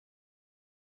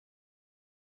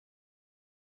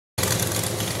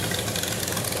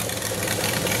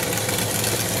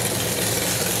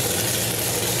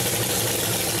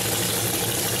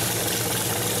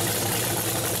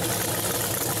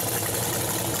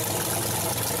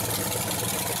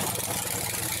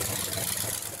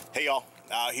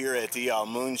out here at the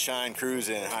Moonshine Cruise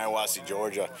in Hiawassee,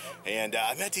 Georgia, and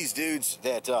I met these dudes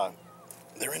that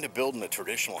they're into building a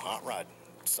traditional hot rod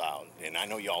style, and I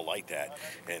know y'all like that,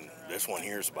 and this one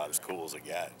here is about as cool as it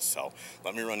gets. So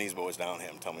let me run these boys down here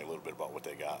and tell me a little bit about what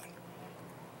they got.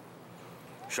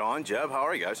 Sean, Jeb, how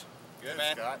are you guys? Good,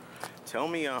 man. Scott. Tell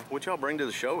me what y'all bring to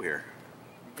the show here.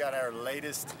 We've got our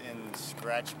latest in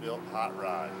scratch-built hot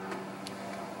rod.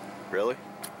 Really?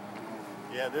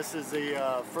 Yeah, this is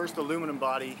the first aluminum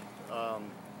body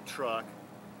truck.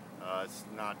 It's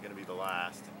not going to be the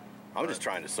last. I'm just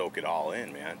trying to soak it all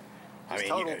in, man. I mean,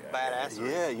 total badass.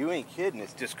 Yeah, you ain't kidding.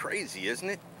 It's just crazy, isn't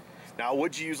it? Now,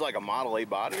 would you use like a Model A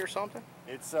body or something?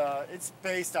 It's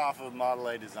based off of Model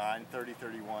A design,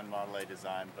 3031 Model A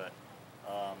design, but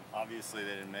obviously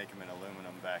they didn't make them in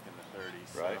aluminum back in the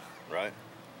 30s. So. Right, right.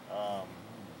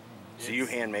 So you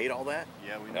handmade all that?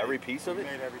 Yeah, we made every piece of it.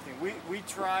 We made everything. We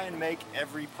try and make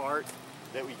every part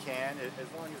that we can,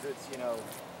 as long as it's, you know,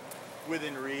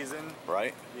 within reason.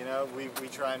 Right. You know, we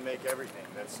try and make everything.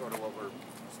 That's sort of what we're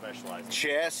specializing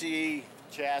in.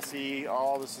 Chassis,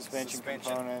 all the suspension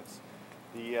components.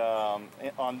 The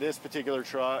on this particular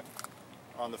truck,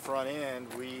 on the front end,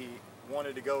 we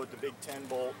wanted to go with the big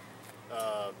 10-bolt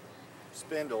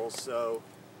spindles, so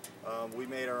we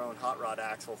made our own hot rod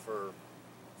axle for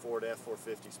Ford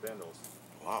F450 spindles.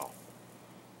 Wow,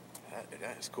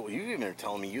 that is cool. You even are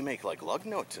telling me you make like lug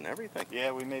nuts and everything.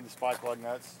 Yeah, we made the spike lug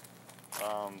nuts.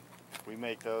 We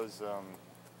make those.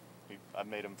 I've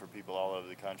made them for people all over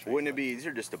the country. Wouldn't it be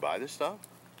easier just to buy this stuff?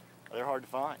 They're hard to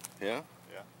find. Yeah?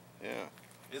 Yeah.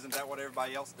 Yeah. Isn't that what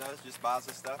everybody else does? Just buys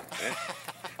this stuff?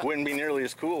 Yeah. Wouldn't be nearly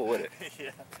as cool, would it?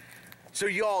 Yeah. So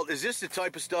y'all, is this the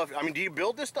type of stuff, I mean, do you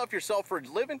build this stuff yourself for a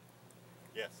living?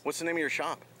 Yes. What's the name of your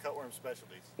shop? Cutworm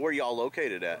Specialties. Where are y'all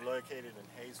located at? We're located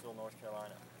in Hayesville, North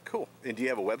Carolina. Cool. And do you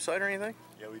have a website or anything?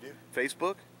 Yeah, we do.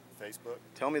 Facebook? Facebook.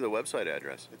 Tell me the website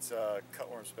address. It's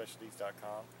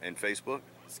cutwormspecialties.com. And Facebook?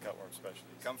 It's Cutworm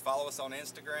Specialties. Come follow us on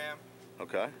Instagram.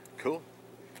 Okay, cool.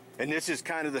 And this is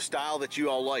kind of the style that you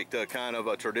all like, the kind of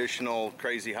a traditional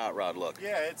crazy hot rod look.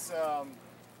 Yeah, it's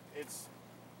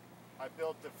I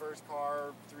built the first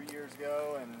car 3 years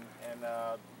ago, and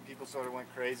people sort of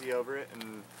went crazy over it,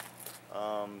 and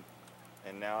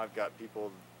now I've got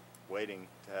people waiting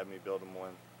to have me build them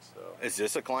one. So is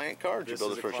this a client car? Did you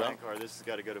build it for a shop? Car. This has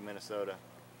got to go to Minnesota.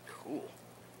 Cool.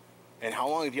 And how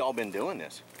long have y'all been doing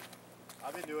this?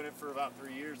 I've been doing it for about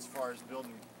 3 years, as far as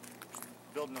building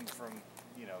them from,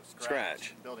 you know,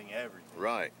 scratch. Building everything.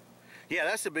 Right. Yeah,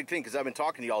 that's the big thing, because I've been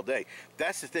talking to you all day.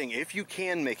 That's the thing. If you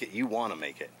can make it, you want to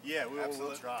make it. Yeah,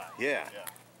 we'll try. Yeah. Yeah.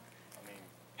 I mean,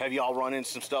 have y'all run into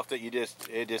some stuff that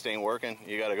it just ain't working?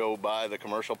 You got to go buy the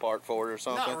commercial part for it or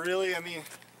something? Not really. I mean,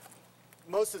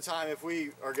 most of the time, if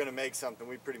we are going to make something,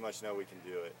 we pretty much know we can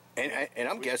do it. And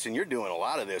I'm guessing you're doing a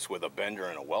lot of this with a bender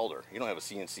and a welder. You don't have a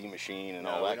CNC machine and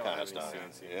all that kind of stuff.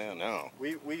 Yeah, no.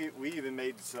 We even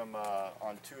made some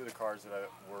on 2 of the cars that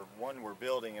one we're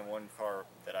building, and one car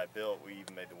that I built. We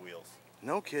even made the wheels.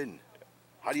 No kidding. Yeah.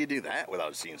 How do you do that without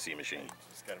a CNC machine? You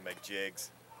just got to make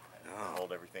jigs and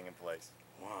hold everything in place.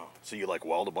 Wow. So you like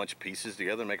weld a bunch of pieces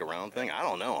together and make a round thing? I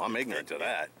don't know. I'm ignorant to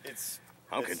that.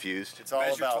 I'm confused. It's all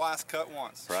measure about twice, cut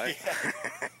once. Right?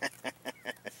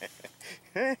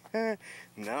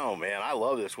 No, man, I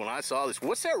love this. When I saw this,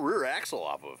 what's that rear axle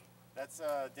off of? That's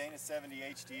a Dana 70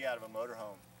 HD out of a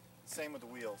motorhome. Same with the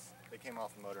wheels. They came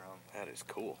off the motorhome. That is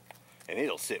cool. And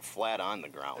it'll sit flat on the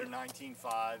ground. They're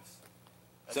 19.5s.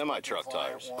 Semi-truck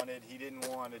tires. Wanted. He didn't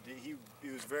want to. He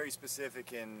was very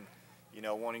specific in, you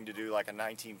know, wanting to do like a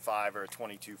 19.5 or a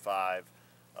 22.5.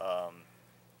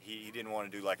 He didn't want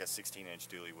to do like a 16-inch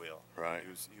dually wheel. Right.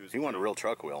 He wanted a real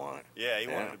truck wheel on it. Yeah, he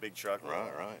wanted a big truck wheel.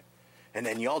 Right, right. And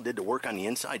then y'all did the work on the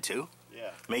inside too?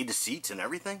 Yeah. Made the seats and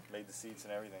everything? Made the seats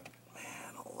and everything.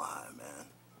 Man, alive, man.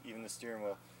 Even the steering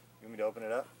wheel. You want me to open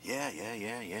it up?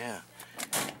 Yeah.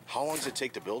 How long does it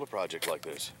take to build a project like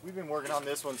this? We've been working on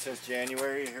this one since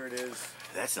January. Here it is.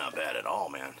 That's not bad at all,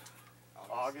 man.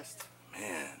 August.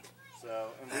 Man. So,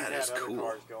 and we've had other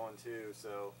cars going too,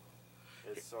 so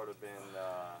it's sort of been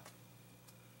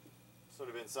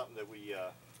something that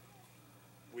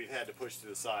we've had to push to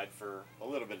the side for a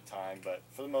little bit of time, but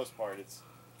for the most part,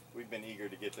 we've been eager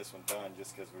to get this one done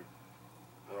just because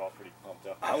we're all pretty pumped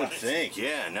up. I would think,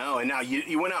 yeah. No, and now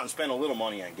you went out and spent a little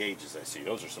money on gauges. I see.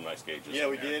 Those are some nice gauges. Yeah,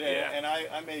 we did, and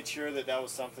I made sure that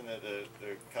was something that the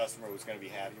customer was going to be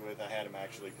happy with. I had him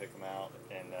actually pick them out,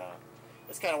 and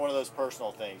it's kind of one of those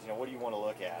personal things. You know, what do you want to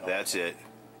look at? That's it.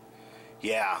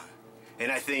 Yeah.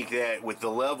 And I think that with the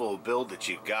level of build that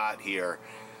you got here,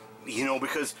 you know,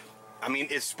 because I mean,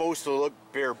 it's supposed to look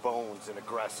bare bones and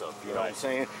aggressive, you know what I'm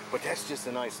saying? But that's just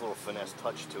a nice little finesse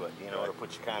touch to it, you know, to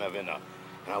put you kind of in a,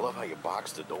 and I love how you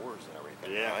box the doors and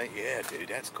everything. Yeah. Right? Yeah, dude,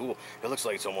 that's cool. It looks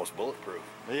like it's almost bulletproof.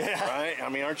 Yeah. Right? I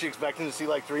mean, aren't you expecting to see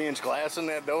like 3-inch glass in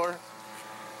that door?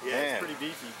 Yeah, Man. it's pretty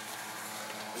beefy.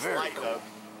 It's Very light, cool. though.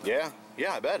 Yeah,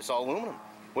 yeah, I bet. It's all aluminum.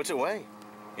 What's it weigh?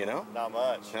 You know? Not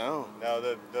much. No. No,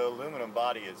 the aluminum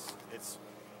body it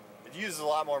uses a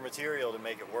lot more material to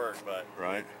make it work, but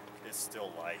Right. it's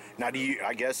still light. Now,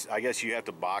 I guess you have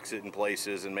to box it in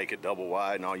places and make it double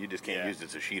wide. No, you just can't use it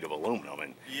as a sheet of aluminum.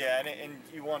 And yeah, and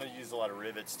you want to use a lot of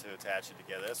rivets to attach it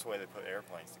together. That's the way they put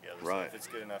airplanes together. Right. So if it's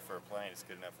good enough for a plane, it's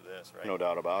good enough for this, right? no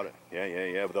doubt about it.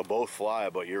 Yeah. But they'll both fly.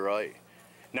 But you're right.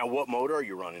 Now, what motor are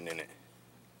you running in it?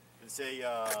 It's a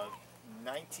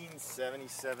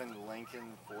 1977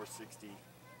 Lincoln 460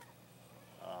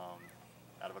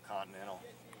 out of a Continental.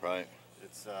 Right.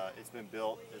 It's been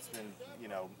built. It's been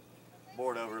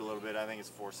bored over a little bit. I think it's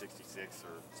 466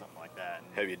 or something like that.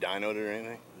 And Have you dynoed it or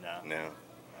anything? no. No.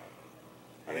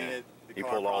 I mean, the You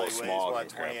car pulled all probably the weighs smog what,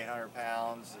 and crap. 2,800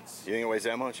 pounds. It's You think it weighs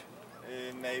that much?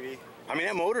 maybe. I mean,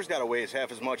 that motor's got to weigh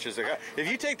half as much as the guy. If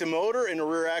you take the motor and the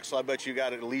rear axle, I bet you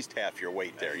got at least half your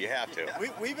weight there. You have to.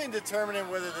 We've been determining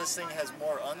whether this thing has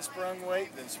more unsprung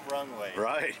weight than sprung weight.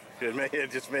 Right.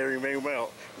 It just may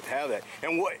well have that.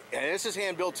 And this is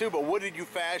hand built too. But what did you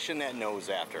fashion that nose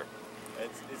after?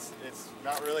 It's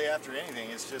not really after anything.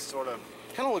 It's just sort of.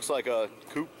 Kind of looks like a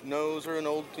coupe nose or an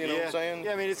old, you know what I'm saying?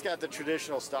 Yeah, I mean, it's got the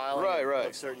traditional styling Right.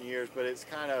 of certain years, but it's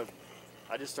kind of.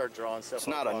 I just start drawing stuff. It's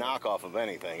not a knockoff of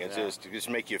anything. It's just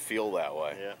make you feel that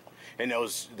way. Yeah. And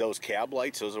those cab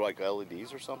lights, those are like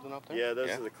LEDs or something up there? Yeah, those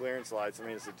are the clearance lights. I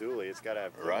mean, it's a dually. It's got to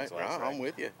have clearance lights. Right. I'm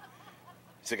with you.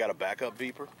 Has it got a backup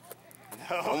beeper?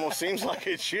 No. Almost seems like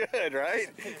it should, right?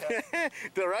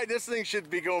 Right, this thing should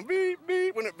be going beep,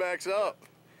 beep when it backs up.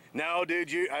 Now, dude,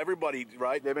 everybody,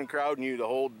 right? They've been crowding you the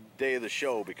whole day of the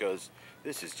show because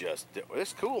this is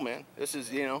it's cool, man. This is,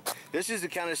 this is the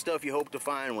kind of stuff you hope to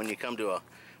find when you come to a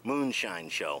moonshine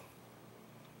show.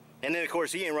 And then, of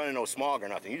course, he ain't running no smog or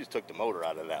nothing. You just took the motor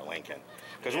out of that Lincoln.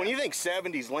 Because when you think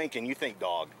 70s Lincoln, you think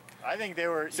dog. I think they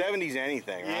were 70s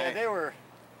anything, right? Yeah, they were.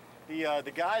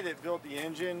 The guy that built the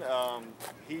engine,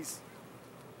 his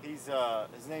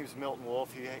name's Milton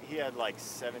Wolf. He had like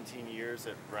 17 years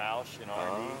at Roush in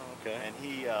R&D. Oh, okay. And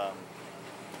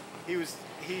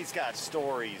he's got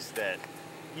stories that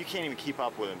you can't even keep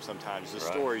up with him sometimes. The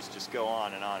stories just go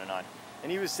on and on and on.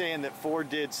 And he was saying that Ford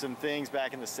did some things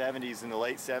back in the 70s, in the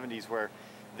late 70s, where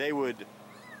they would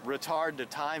retard the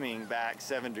timing back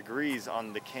 7 degrees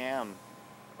on the cam,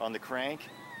 on the crank.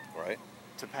 Right.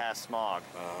 To pass smog.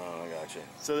 Oh, I gotcha.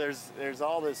 So there's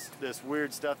all this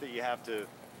weird stuff that you have to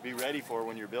be ready for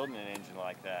when you're building an engine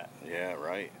like that. Yeah,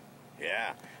 right.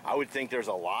 Yeah, I would think there's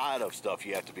a lot of stuff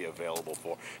you have to be available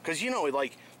for. Because,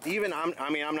 like, even, I'm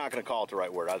not going to call it the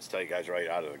right word. I'll just tell you guys right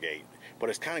out of the gate. But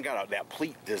it's kind of got that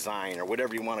pleat design, or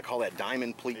whatever you want to call that,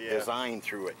 diamond pleat design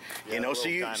through it. Yeah, so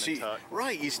you tuck.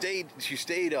 Right, you stayed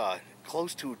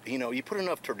close to, you put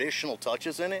enough traditional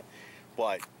touches in it,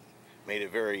 but made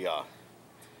it very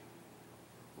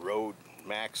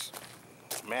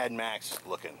Mad Max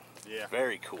looking. Yeah.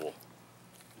 Very cool.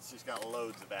 It's just got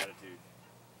loads of attitude.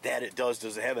 That it does.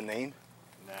 Does it have a name?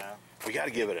 No. We got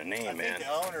to give it a name, man. I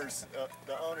think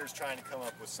the owner's trying to come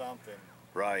up with something.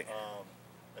 Right.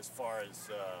 As far as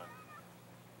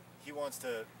he wants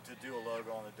to do a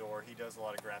logo on the door. He does a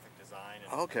lot of graphic design.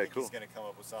 And Okay, I think cool. He's going to come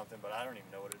up with something, but I don't even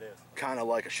know what it is. Kind of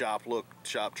like a shop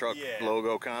truck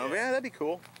logo, kind of. Yeah, that'd be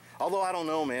cool. Although I don't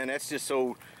know, man. That's just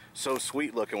so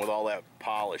sweet looking with all that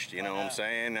polished. You know what I'm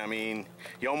saying? I mean,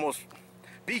 you almost.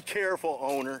 Be careful,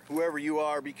 owner. Whoever you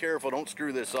are, be careful. Don't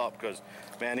screw this up because,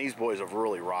 man, these boys have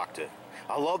really rocked it.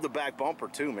 I love the back bumper,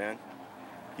 too, man.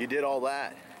 You did all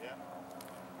that. Yeah.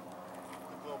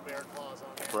 The little bear claws on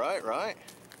there. Right.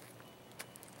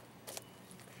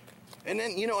 And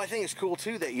then, I think it's cool,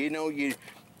 too, that,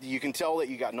 you can tell that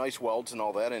you got nice welds and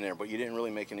all that in there, but you didn't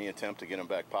really make any attempt to get them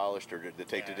back polished or to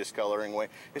take the discoloring away.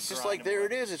 It's just like, there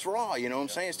it is. It's raw, you know what I'm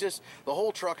saying? It's just, the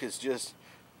whole truck is just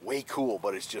way cool,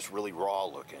 but it's just really raw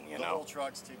looking, The whole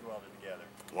truck's TIG welded together.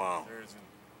 Wow. There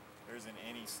isn't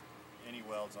any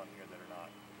welds on here that are not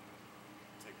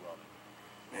TIG welded.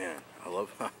 Man, I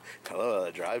love how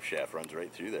the drive shaft runs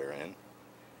right through there, man.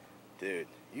 Dude,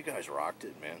 you guys rocked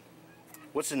it, man.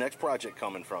 What's the next project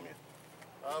coming from you?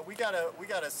 We got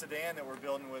a sedan that we're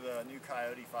building with a new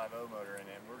Coyote 5.0 motor in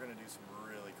it. And we're gonna do some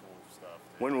really cool stuff.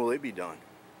 When will it be done?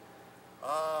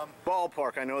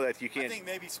 Ballpark, I know that you can't. I think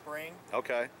maybe spring.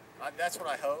 Okay. That's what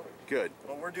I hope. Good.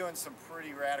 But we're doing some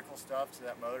pretty radical stuff to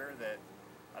that motor that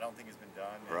I don't think has been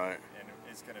done. Right. And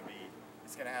it's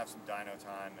gonna have some dyno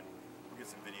time, and we'll get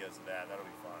some videos of that. That'll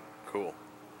be fun. Cool.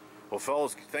 Well,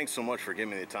 fellas, thanks so much for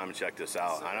giving me the time to check this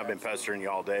out. Sir, and I've been absolutely. pestering you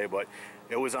all day, but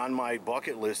it was on my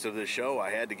bucket list of this show. I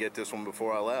had to get this one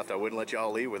before I left. I wouldn't let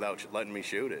y'all leave without letting me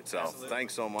shoot it. So Absolutely.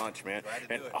 thanks so much, man. Glad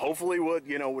to And do it. hopefully,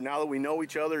 you know, now that we know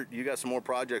each other, you got some more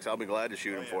projects. I'll be glad to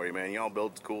shoot them for you, man. Y'all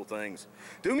build cool things.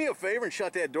 Do me a favor and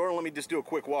shut that door and let me just do a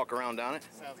quick walk around on it.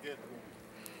 Sounds good.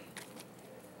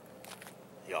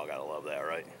 Y'all gotta love that,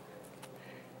 right?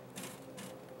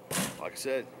 Like I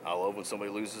said, I love when somebody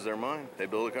loses their mind. They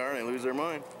build a car and they lose their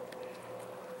mind.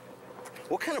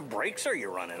 What kind of brakes are you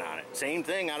running on it? Same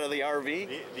thing out of the RV?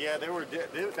 Yeah,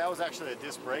 that was actually a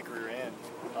disc brake rear end.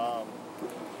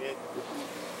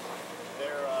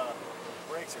 Their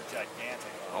brakes are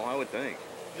gigantic. Oh, I would think.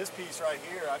 This piece right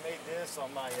here, I made this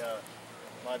on my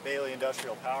my Bailey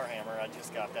Industrial Power Hammer. I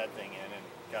just got that thing in and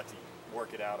got to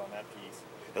work it out on that piece.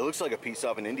 It looks like a piece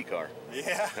off an Indy car.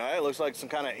 Yeah. Right, it looks like some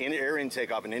kind of air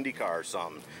intake off an Indy car or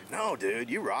something. No, dude,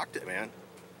 you rocked it, man.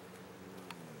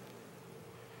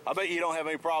 I bet you don't have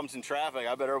any problems in traffic.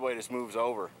 I bet everybody just moves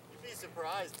over. You'd be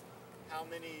surprised how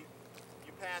many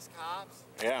you pass cops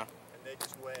Yeah. and they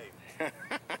just wave.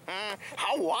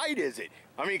 How wide is it?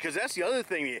 I mean, because that's the other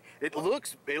thing. It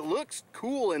looks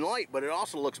cool and light, but it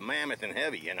also looks mammoth and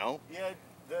heavy, you know? Yeah,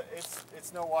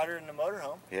 it's no wider than the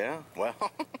motorhome. Yeah, well,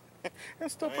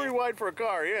 that's still pretty wide for a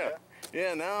car, yeah.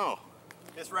 Yeah, no.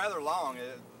 It's rather long,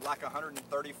 like a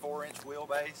 134-inch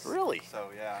wheelbase. Really? So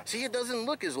yeah. See, it doesn't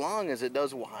look as long as it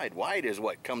does wide. Wide is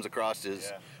what comes across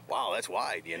as, wow, that's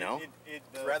wide, you know?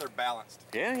 It's rather balanced.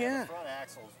 Yeah, yeah. The front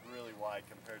axle's really wide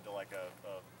compared to like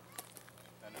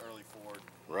an early Ford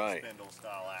spindle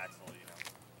style axle,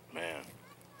 you know. Man.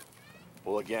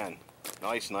 Well, again,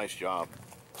 nice job.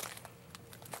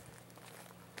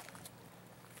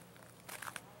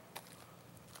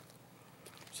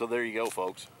 So there you go,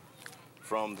 folks.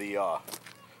 From the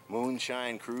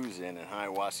Moonshine Cruise Inn in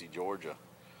Hiawassee, Georgia.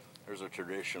 There's a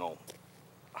traditional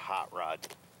hot rod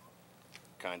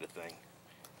kind of thing.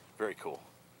 Very cool.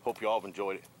 Hope you all have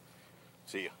enjoyed it.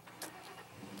 See ya.